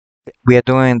we are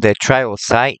doing the trial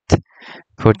site.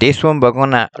 For this one, we're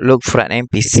gonna look for an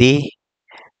NPC.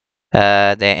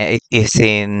 It is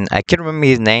in, I can't remember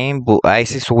his name, but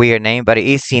it's this weird name, but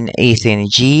it's in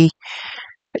G7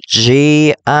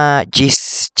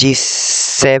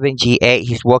 G8.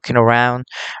 He's walking around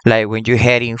like when you're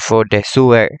heading for the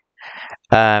sewer.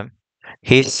 Um,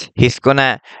 he's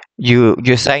gonna,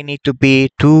 your site need to be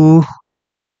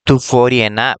 240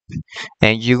 and up,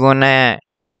 and you're gonna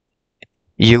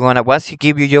once he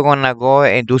give you, you're gonna go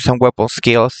and do some weapon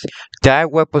skills.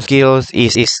 That weapon skills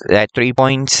is 3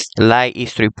 points. Light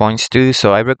is 3 points too.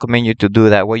 So I recommend you to do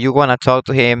that. Well, you're gonna talk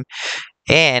to him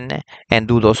and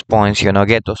do those points.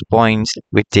 Get those points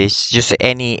with this. Just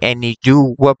any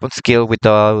do weapon skill with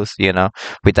those.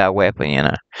 With that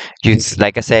weapon. Just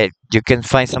like I said, you can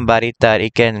find somebody that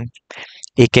it can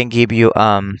give you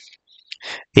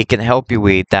it can help you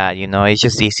with that. It's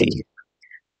just easy.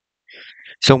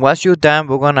 So once you're done,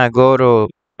 we're gonna go to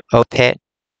Hotel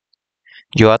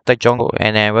you at the jungle,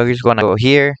 and then we're just gonna go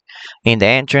here in the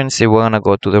entrance, and we're gonna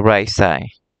go to the right side.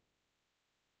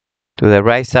 To the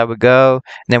right side we go,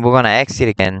 then we're gonna exit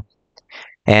again,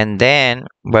 and then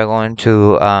we're going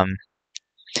to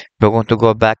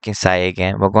go back inside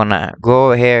again. We're gonna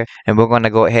go here, and we're gonna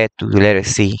go ahead to the letter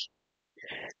C.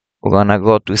 We're gonna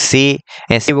go to C,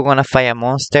 and see we're gonna find a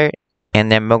monster,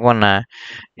 and then we're gonna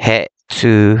head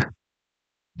to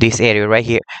this area right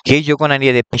here. Here you're gonna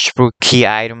need a pinch per key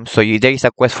item. So there is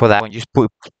a quest for that one. Just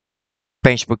put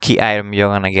pinch per key item, you're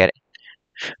gonna get it.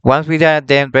 Once we that,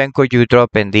 then Branko, you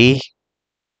drop in D.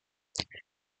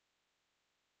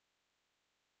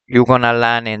 You're gonna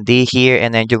land in D here,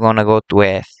 and then you're gonna go to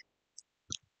F.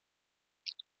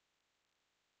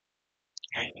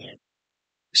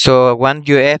 So once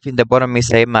you F in the bottom is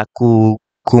a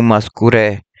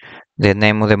Mokumokuren, the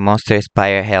name of the monster is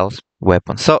Fire Health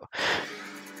weapon. So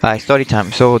story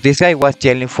time. So this guy was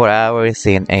yelling for hours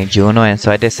in Juno, and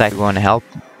so I decided we're gonna help.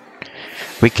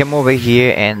 We came over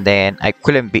here, and then I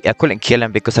couldn't kill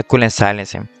him because I couldn't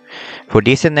silence him. For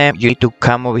this name, you need to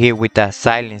come over here with a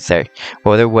silencer.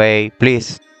 Other way,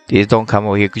 please don't come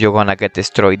over here because you're gonna get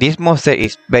destroyed. This monster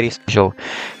is very special.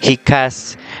 He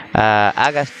casts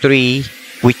Aga 3,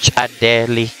 which are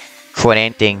deadly for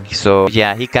anything. So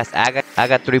yeah, he casts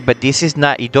Aga 3, but this is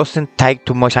not, it doesn't take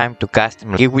too much time to cast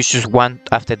him. It was just one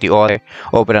after the other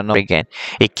over and over again.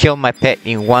 It killed my pet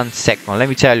in 1 second. Let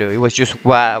me tell you, it was just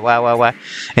wow,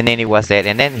 and then it was dead.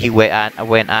 And then he went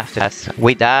after us.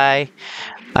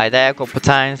 I died a couple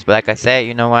times, but like I said,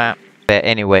 you know what? But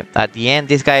anyway, at the end,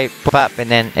 this guy popped up, and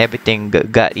then everything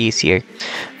got easier.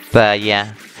 But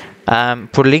yeah,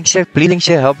 for link share, please link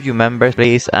share help you members,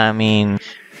 please. I mean,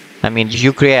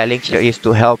 you create a link share is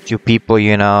to help you people,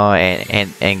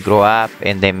 and grow up,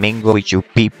 and then mingle with you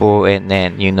people, and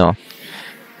then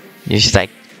just like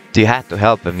you have to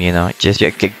help them, just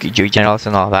your generals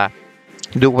and all that.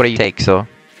 Do what you take, so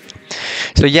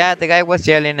yeah, the guy was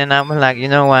yelling, and I'm like, you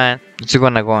know what? I'm just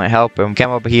gonna go and help him. Came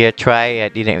over here, try.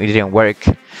 It didn't work.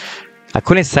 I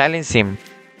couldn't silence him.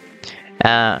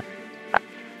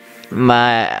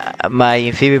 My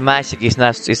amphibian magic is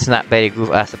not very good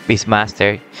as a beast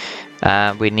master.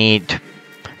 We need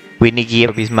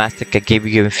gear beast master can give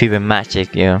you amphibian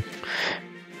magic, Yeah,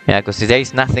 because there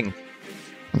is nothing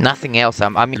else.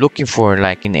 I'm looking for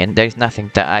and there is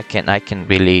nothing that I can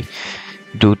really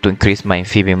do to increase my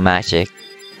amphibian magic.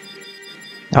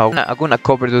 I'm gonna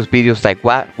cover those videos like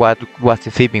what's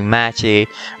amphibian magic,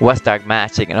 what's dark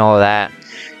magic, and all that,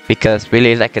 because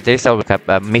really there's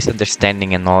a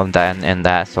misunderstanding and all that and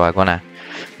that. So I'm gonna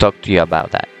talk to you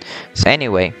about that. So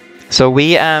anyway, so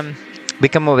we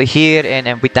come over here,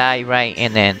 and we die, right,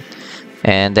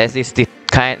 and there's these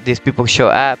people show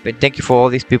up, and thank you for all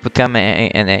these people come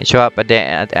and show up and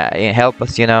help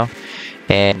us,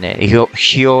 and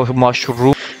Hyo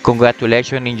Mushroom,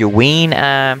 congratulations in your win.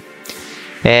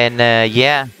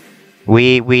 Yeah,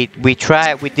 we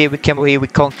tried, we came over here, we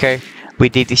conquered, we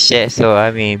did this shit. So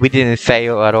I mean, we didn't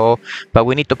fail at all, but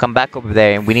we need to come back over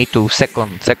there, and we need to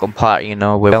second part.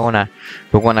 We're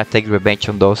gonna take revenge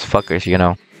on those fuckers.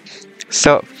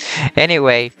 So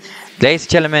anyway, ladies and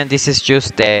gentlemen, this is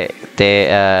just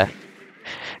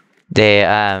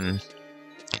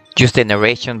just the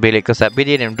narration, really, because we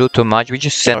didn't do too much. We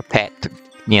just sent our pet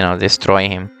to destroy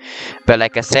him. But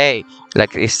like I say,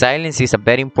 silence is a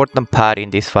very important part in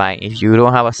this fight. If you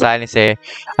don't have a silencer,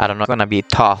 I don't know, it's gonna be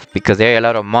tough, because there are a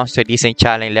lot of monsters. Decent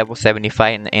challenge level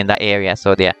 75 in that area,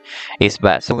 so yeah, it's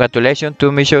bad. So congratulations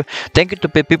to Misho. Thank you to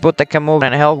the people that come over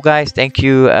and help, guys. Thank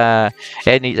you.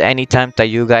 Anytime that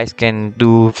you guys can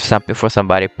do something for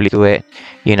somebody, please do it.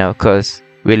 Because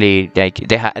really,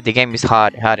 the game is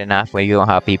hard enough when you don't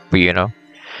have people.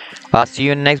 I'll see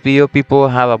you in the next video, people.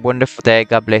 Have a wonderful day.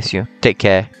 God bless you. Take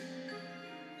care.